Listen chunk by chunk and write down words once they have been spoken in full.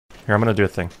Here, I'm gonna do a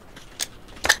thing.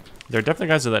 There are definitely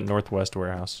guys at that northwest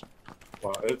warehouse.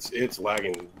 Wow, it's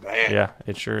lagging bad. Yeah,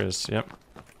 it sure is. Yep.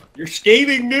 You're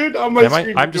skating, dude. On my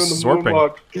screen, I'm just zorping.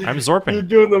 I'm zorping. You're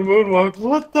doing the moonwalk.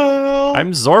 What the hell?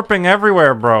 I'm zorping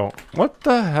everywhere, bro. What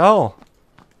the hell?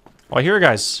 Oh, I hear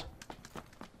guys.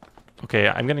 Okay,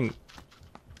 I'm getting...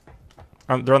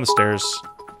 they're on the stairs.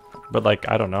 But, like,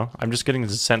 I don't know. I'm just getting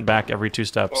sent back every 2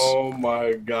 steps. Oh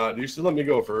my god. You should let me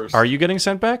go first. Are you getting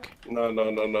sent back?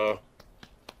 No.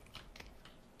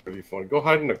 Pretty fun. Go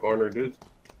hide in the corner, dude.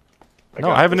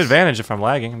 I have an advantage if I'm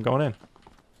lagging. I'm going in.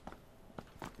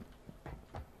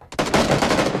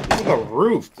 On the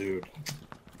roof, dude.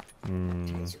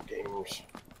 Those are gamers.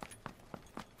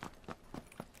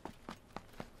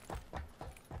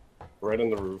 Right on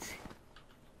the roof.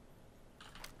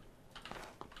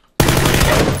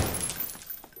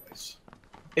 Nice.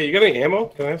 Hey, you got any ammo?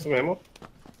 Can I have some ammo?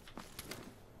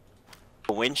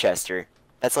 Winchester.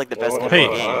 That's like the best gun Hey,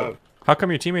 in the game. how come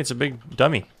your teammate's a big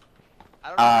dummy?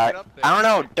 I don't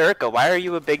know, Durka, why are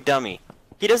you a big dummy?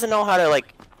 He doesn't know how to,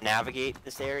 like, navigate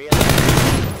this area.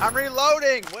 I'm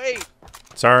reloading! Wait!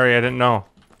 Sorry, I didn't know.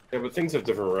 Yeah, but things have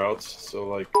different routes, so,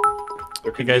 like...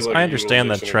 There Hey could guys, be, like, I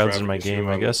understand that utilization Shroud's and in my traffic game, issue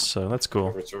I on guess, so that's cool.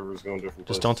 different servers going different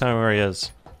Just places. don't tell me where he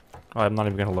is. Oh, I'm not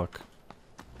even gonna look.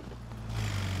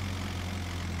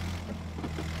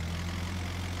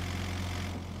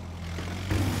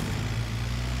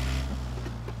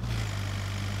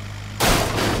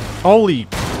 Holy!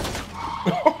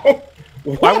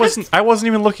 I wasn't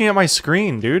even looking at my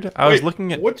screen, dude. I was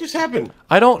looking at... What just happened?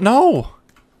 I don't know.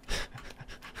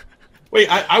 Wait,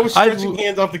 I was stretching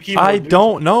hands off the keyboard. I dude.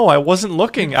 don't know. I wasn't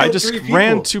looking. I killed just 3 people.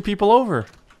 ran 2 people over.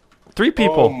 3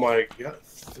 people. Oh my god,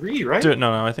 3, right? Dude,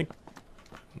 no, I think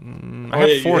I yeah,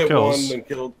 had 4 you hit kills. one, then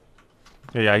killed...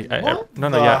 Yeah, What no,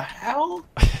 the yeah. hell?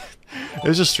 It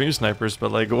was just stream snipers,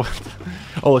 but like, what?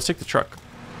 Oh, let's take the truck.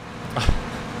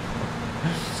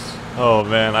 Oh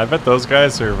man, I bet those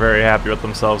guys are very happy with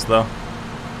themselves, though.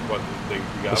 What, you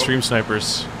got The them? stream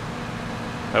snipers.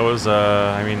 That was,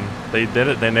 I mean, they did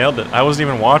it. They nailed it. I wasn't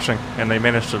even watching, and they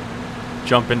managed to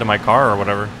jump into my car or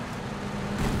whatever.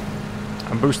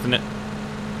 I'm boosting it.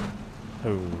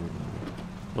 Oh,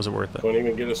 was it worth it? Don't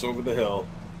even get us over the hill.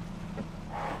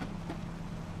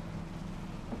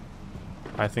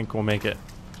 I think we'll make it.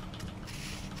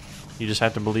 You just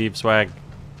have to believe, Swag.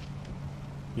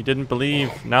 You didn't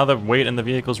believe. Now the weight in the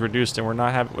vehicle's reduced, and we're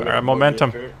not having our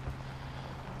momentum.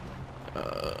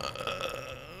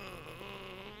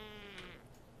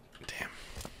 Damn.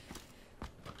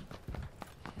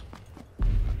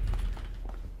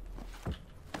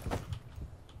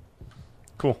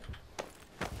 Cool.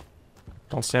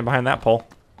 Don't stand behind that pole.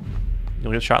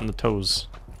 You'll get shot in the toes.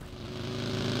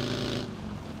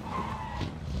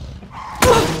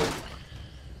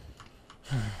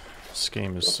 This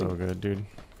game is so good, dude.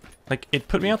 Like, it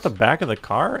put me out the back of the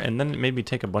car, and then it made me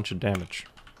take a bunch of damage.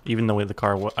 Even the way the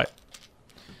car was...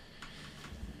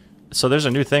 So there's a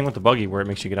new thing with the buggy where it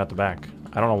makes you get out the back.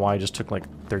 I don't know why I just took like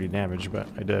 30 damage, but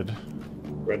I did.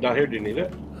 Red dot here, do you need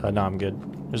it? No, I'm good.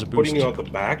 There's a boost. Putting you out the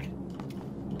back?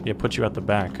 Yeah, put you out the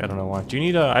back. I don't know why. Do you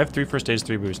need I have 3 first aids,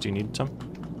 3 boosts. Do you need some?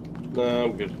 No,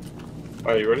 I'm good.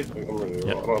 Are you ready? I'm ready to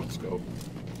Yeah. roll. I don't have to scope.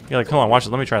 Yeah, like, hold on, watch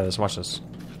it. Let me try this. Watch this.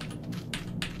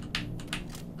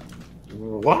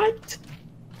 What?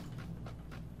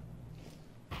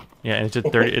 Yeah, and it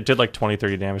did 30. It did like 20,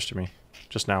 30 damage to me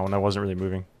just now when I wasn't really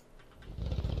moving.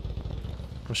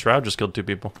 Shroud just killed 2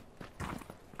 people.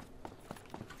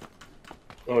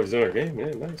 Oh, he's in our game.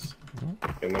 Yeah, nice.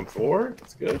 And then 4?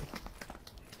 That's good.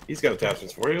 He's got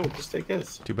attachments for you. We'll just take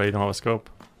his. Too bad you don't have a scope.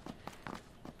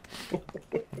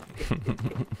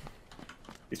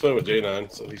 He's playing with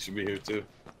J9, so he should be here too.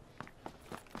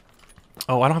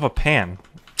 Oh, I don't have a pan.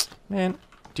 Man,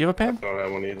 do you have a pan? I don't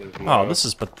have one either. Oh, this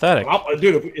is pathetic.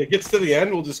 Dude, if it gets to the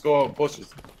end, we'll just go out and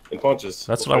pushes and punches.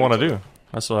 That's We'll what I want fight to each do. other.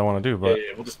 That's what I want to do, Yeah, but...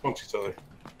 yeah, we'll just punch each other.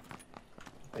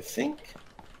 I think...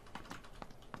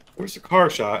 Where's the car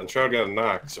shot? And Shroud got a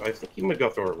knock, so I think he might go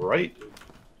through it right.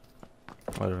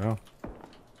 I don't know.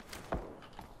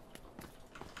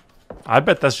 I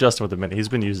bet that's Justin with the mini. He's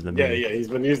been using the mini. Yeah, he's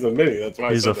been using the mini. That's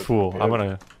why He's I a said fool. that. I'm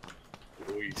gonna...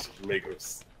 We should make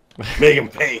him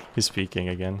pay. He's peeking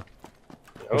again.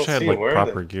 I Wish I had see like him. Where are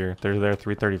proper they? gear. They're there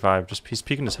 335. Just he's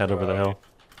peeking his head over the hill.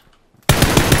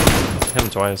 Hit him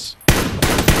twice.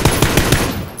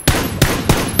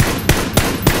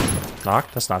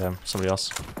 Knocked? That's not him. Somebody else.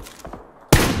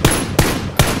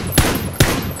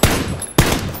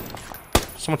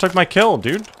 Someone took my kill,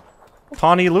 dude.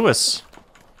 Pawnee Lewis.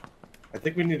 I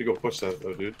think we need to go push that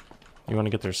though, dude. You want to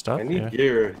get their stuff? I need Yeah.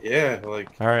 gear. Yeah, like...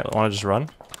 Alright, want to just run?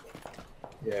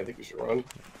 Yeah, I think we should run.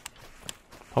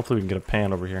 Hopefully we can get a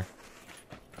pan over here.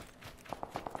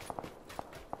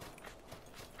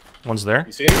 One's there.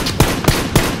 You see him?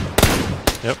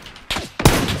 Yep.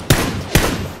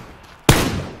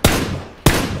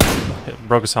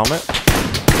 Broke his helmet.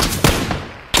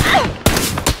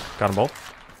 Got them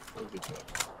both.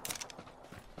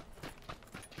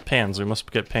 Pans. We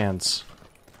must get pans.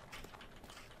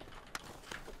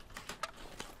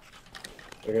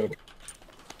 I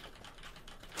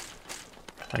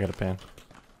I got a pan.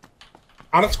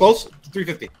 On it's close.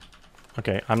 350.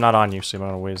 Okay, I'm not on you, so I'm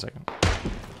gonna wait a second.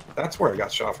 That's where I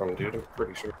got shot from, dude. I'm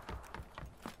pretty sure.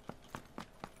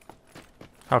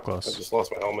 How I close? just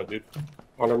lost my helmet, dude.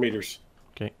 100 meters.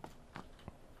 Okay.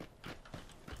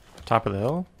 Top of the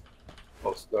hill?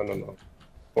 Close. No.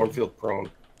 Cornfield prone.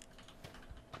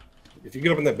 If you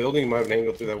get up in that building, you might have an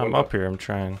angle through that window. I'm up here, I'm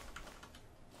trying.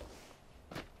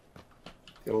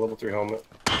 Get a level 3 helmet.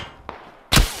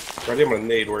 Ready? I'm gonna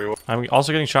nade where he was. I'm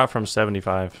also getting shot from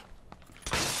 75.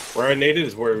 Where I naded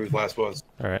is where he last was.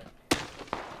 Alright.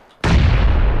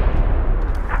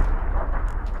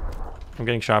 I'm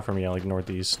getting shot from, yeah, like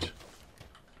northeast.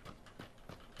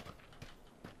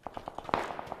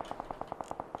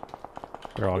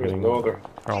 They're all There's getting... no other.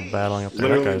 They're all battling up there.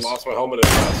 That Literally guy's... lost my helmet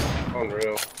at last.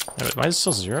 Unreal. Yeah, but mine is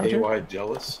still 0 here? AY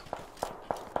jealous.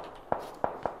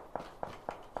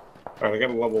 Alright, I got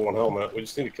a level 1 helmet. We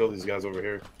just need to kill these guys over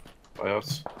here. By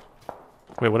us.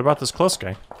 Wait, what about this close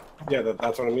guy? Yeah,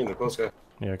 that's what I mean, the close guy.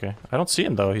 Yeah, okay. I don't see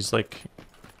him, though. He's like...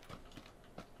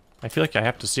 I feel like I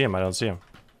have to see him. I don't see him.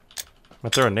 I'm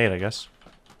gonna throw a nade, I guess.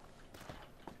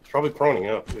 He's probably proning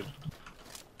up, dude.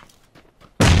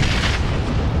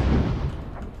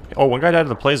 Oh, one guy died in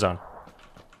the play zone.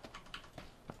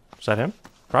 Is that him?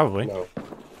 Probably. No.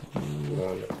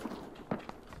 No.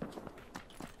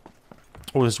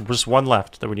 Oh, there's just one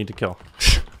left that we need to kill.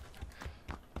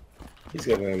 He's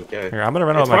got an MK. Here, I'm gonna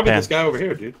run out It's of my probably pan. this guy over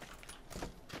here, dude.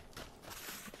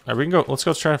 Alright, we can go. Let's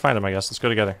go try to find him, I guess. Let's go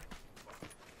together.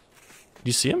 Do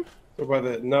you see him? Go by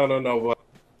the... No. But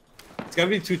it's gotta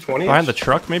be 220. Behind the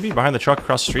truck, maybe? Behind the truck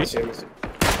across the I street? see him, I see him.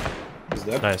 He's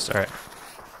dead. Nice, alright.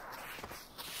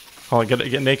 Hold on,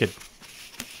 get naked.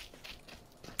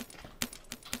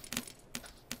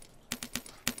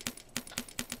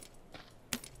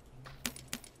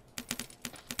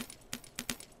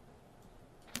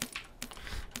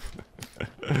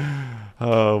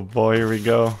 Oh boy, here we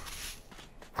go.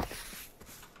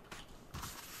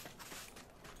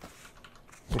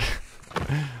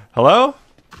 Hello?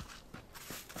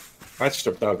 I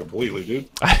stripped down completely, dude.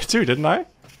 I do, didn't I?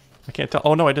 I can't tell.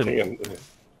 Oh no, I didn't. Hang on.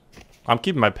 I'm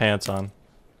keeping my pants on.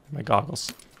 My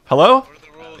goggles. Hello? What are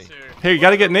the rules here? Hey, you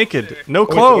gotta get naked. No Oh,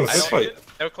 wait, clothes. this fight.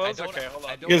 No clothes? Okay, hold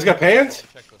on. You guys got pants?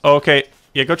 Oh, okay.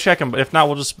 Yeah, go check them. But if not,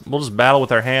 we'll just battle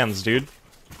with our hands, dude.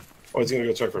 Oh, he's gonna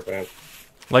go check for pants.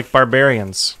 Like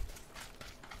barbarians.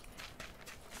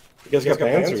 You guys got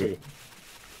pants? Or...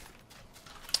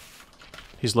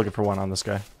 He's looking for one on this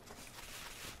guy.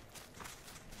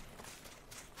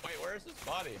 Wait, where's his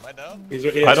body? Am I down? He's,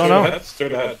 yeah, I don't know. Ahead,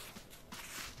 straight ahead.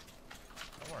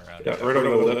 Somewhere around Yeah, here. right over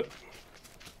the lip.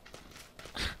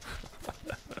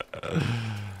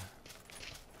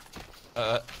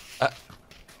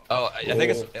 I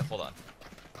think it's. Yeah, hold on.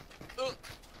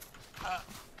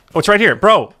 Oh, it's right here,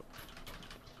 bro.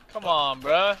 Come on,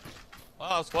 bruh. Oh,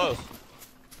 that was close.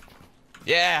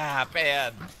 Yeah,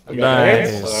 man. You got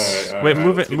Nice. pants? All right, Wait, all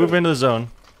move right, it. Move into the zone.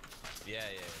 Yeah.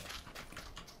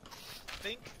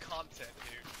 Think content,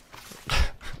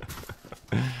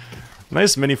 dude.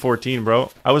 Nice mini 14,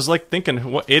 bro. I was like thinking,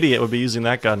 what idiot would be using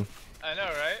that gun? I know,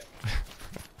 right?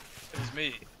 It was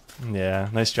me. Yeah,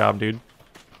 nice job, dude.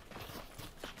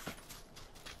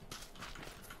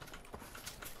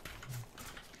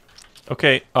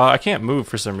 Okay, I can't move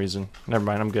for some reason. Never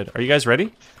mind, I'm good. Are you guys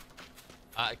ready?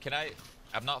 Can I?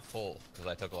 I'm not full because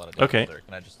I took a lot of damage Okay. there.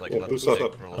 Can I just like Yeah, let boost this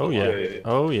up. take for a little Oh bit yeah. longer?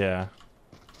 Oh yeah.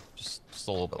 Just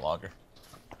a little bit longer.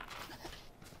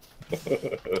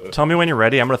 Tell me when you're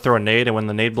ready. I'm gonna throw a nade, and when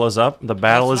the nade blows up, the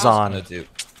battle That's is what I on. was gonna do.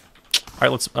 All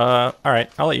right, let's. All right,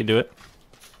 I'll let you do it.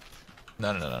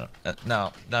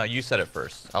 No. You said it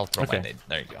first. I'll throw Okay. my nade.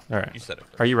 There you go. All right. You said it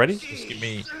first. Are you ready? Just give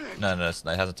me. No, it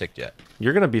hasn't ticked yet.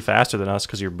 You're gonna be faster than us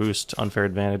because you're boost. Unfair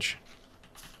advantage.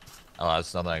 Oh,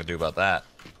 there's nothing I can do about that,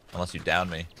 unless you down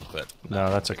me. But No,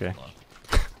 that's okay.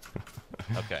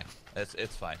 Okay,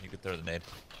 it's fine. You can throw the nade.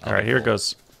 All right, here it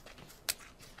goes.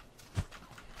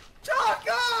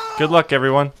 Good luck,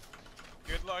 everyone.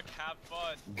 Good luck, have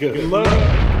fun. Good luck.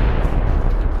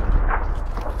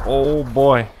 Oh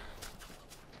boy.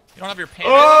 You don't have your pants.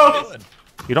 Oh! What are you doing?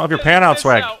 You don't have your pan out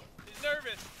swag. He's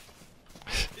nervous.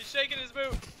 He's shaking his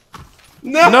boot.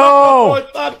 No! No! I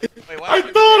thought Wait, why I don't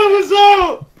you- thought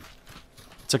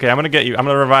It's okay. I'm gonna get you. I'm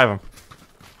gonna revive him.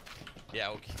 Yeah,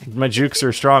 okay. My jukes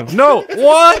are strong. No,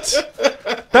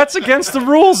 what? That's against the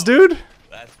rules, dude.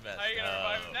 That's messed How you gonna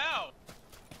revive him now?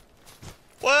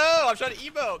 Whoa, I'm trying to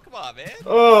emote. Come on, man.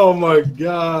 Oh my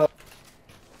god.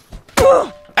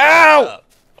 Ow! Oh,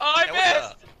 I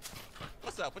missed!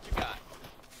 What's up? What you got?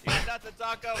 You got nothing,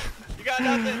 Taco. You got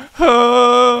nothing.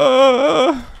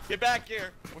 Get back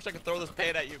here. Wish I could throw this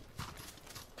pan at you.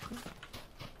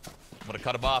 I'm gonna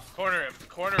cut him off. Corner him.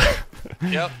 Corner him.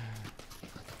 Yep.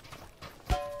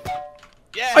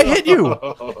 Yeah. I hit you.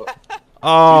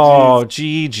 Oh,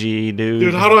 GG, dude.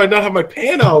 Dude, how do I not have my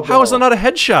pan out? How is that not a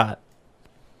headshot?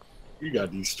 You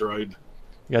got destroyed.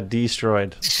 You got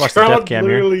destroyed. Watch the death Shroud cam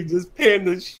here. literally just panned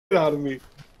the shit out of me.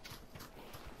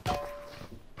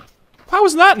 How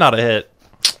was that not a hit?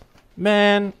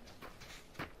 Man.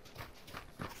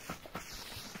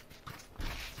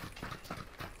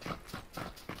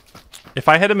 If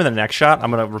I hit him in the next shot,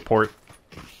 I'm gonna report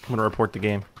the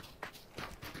game.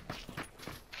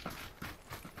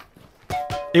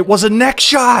 It was a neck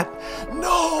shot!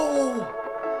 No!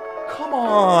 Come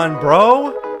on,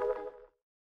 bro!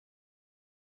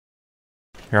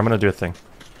 Here, I'm gonna do a thing.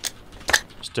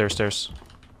 Stairs.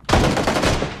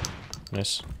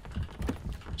 Nice.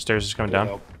 Stairs is coming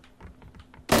down.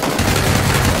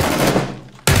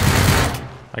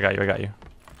 I got you.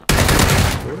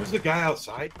 Where was the guy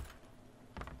outside?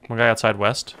 One guy outside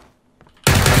west.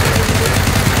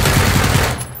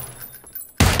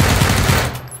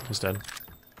 He's dead.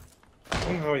 I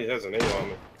don't know how he has an aim on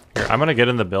me. Here, I'm gonna get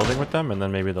in the building with them, and then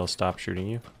maybe they'll stop shooting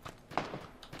you.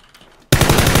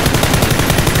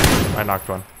 I knocked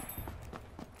one.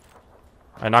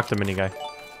 I knocked the mini guy.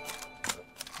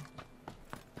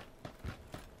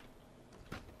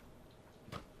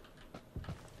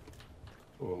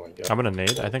 Oh my god. I'm gonna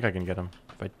nade. I think I can get him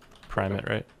if I prime it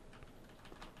right.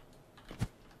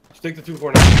 Just take the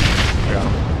 249. I got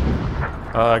him.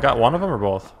 I got one of them or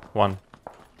both? One.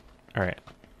 All right.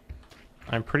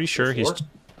 I'm pretty sure he's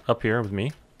up here with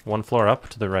me. One floor up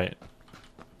to the right.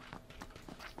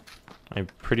 I'm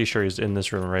pretty sure he's in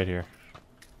this room right here.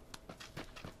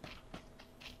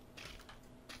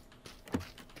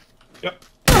 Yep.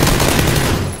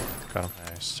 Got him.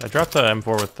 Nice. I dropped the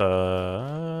M4 with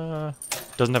the...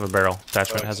 doesn't have a barrel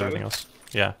attachment. Has everything else.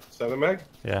 Yeah. 7 mag?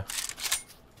 Yeah.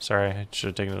 Sorry, I should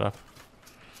have taken it off.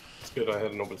 It's good, I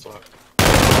had an open slot.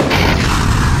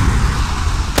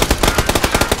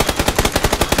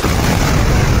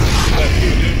 That's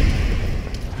you, dude.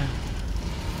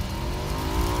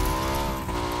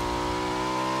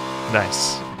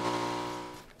 Nice.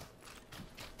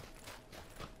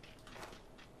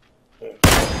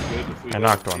 I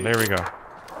knocked one. There we go.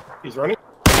 He's running?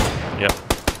 Yep.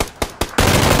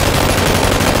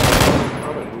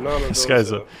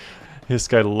 This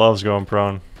guy loves going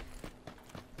prone.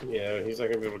 Yeah, he's not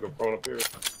gonna be able to go prone up here.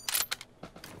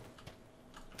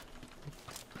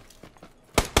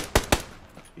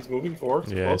 He's moving forward.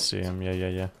 Yeah, close. I see him.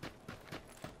 Yeah.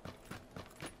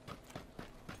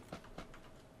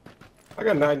 I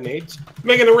got 9 nades.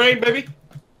 Making it rain, baby.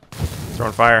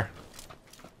 Throwing fire.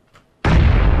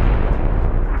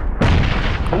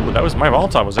 Oh, that was my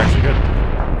Molotov was actually good.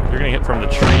 You're gonna hit from the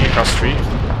tree across the street.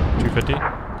 250.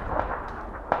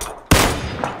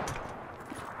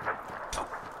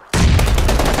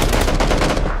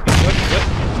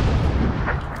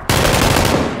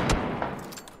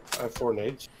 I have 4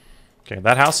 nades. Okay,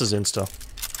 that house is in still.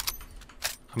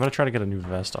 I'm gonna try to get a new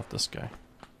vest off this guy.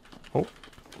 Oh.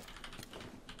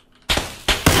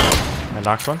 I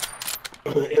knocked one.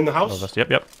 In the house? Oh, vest. Yep.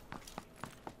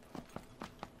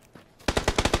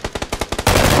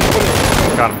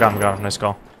 Got him. Nice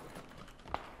call.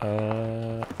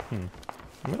 I'm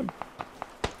gonna...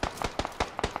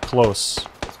 Close.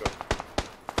 Let's go.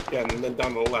 Yeah, and then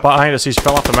down to the left. Behind us, he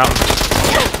fell off the mountain.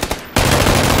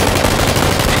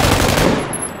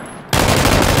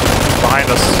 Behind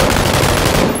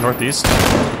us. Northeast.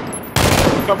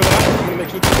 Cover that. I'm gonna make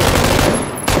sure it's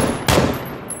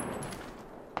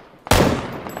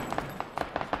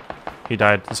He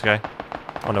died, this guy.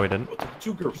 Oh no, he didn't.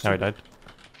 2 groups. No, he died.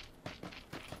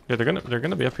 Yeah, they're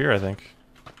gonna be up here, I think.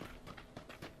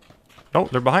 Oh,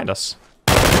 they're behind us.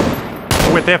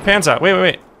 Oh wait, they have pans out.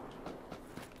 Wait.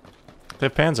 They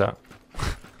have pans out.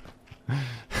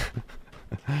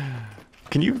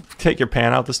 Can you take your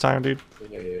pan out this time, dude?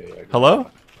 Yeah. Hello?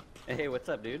 Hey, what's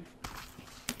up, dude?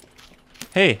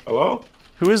 Hey, Hello?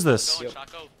 who is this? Going,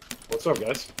 Choco. What's up,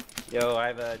 guys? Yo, I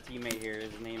have a teammate here.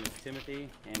 His name is Timothy,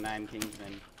 and I'm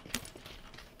Kingsman.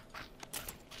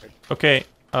 Okay,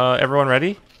 everyone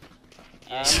ready?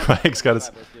 Swag's got his...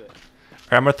 Let's do it.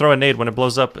 Alright, I'm gonna throw a nade when it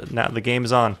blows up. Now the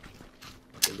game's on.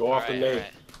 Go off the Alright, nade.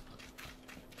 alright.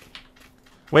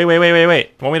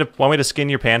 Wait. Want me to skin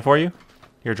your pan for you?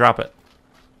 Here, drop it.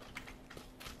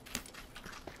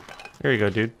 Here you go,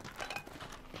 dude.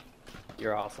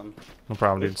 You're awesome. No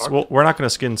problem, dude. So we're not gonna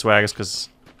skin Swags because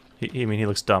he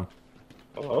looks dumb.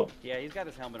 Oh, Yeah, he's got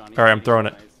his helmet on. All right, I'm throwing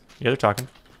it. Yeah, they're talking.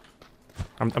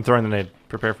 I'm throwing the nade.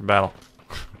 Prepare for battle.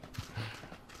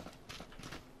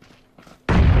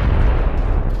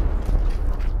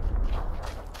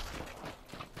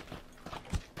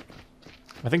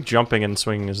 I think jumping and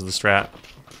swinging is the strat.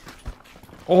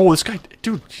 Oh, this guy,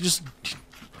 dude,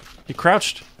 he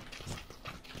crouched.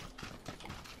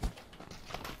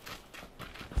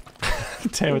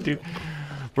 Damn it, dude.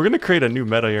 We're gonna create a new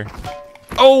meta here.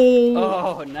 Oh!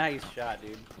 Oh, nice shot,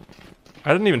 dude.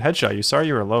 I didn't even headshot you. Sorry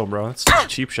you were low, bro. That's a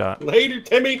cheap shot. later,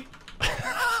 Timmy.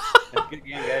 Have a good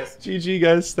game, guys. GG,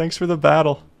 guys. Thanks for the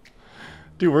battle.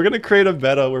 Dude, we're gonna create a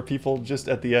meta where people just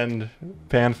at the end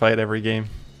pan fight every game.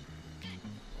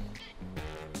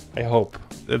 I hope.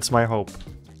 It's my hope.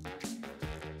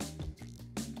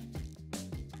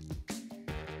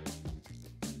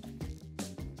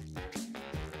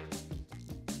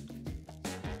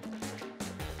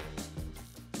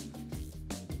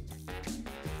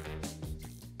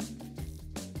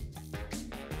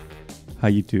 Hi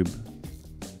YouTube.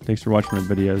 Thanks for watching my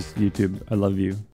videos, YouTube. I love you.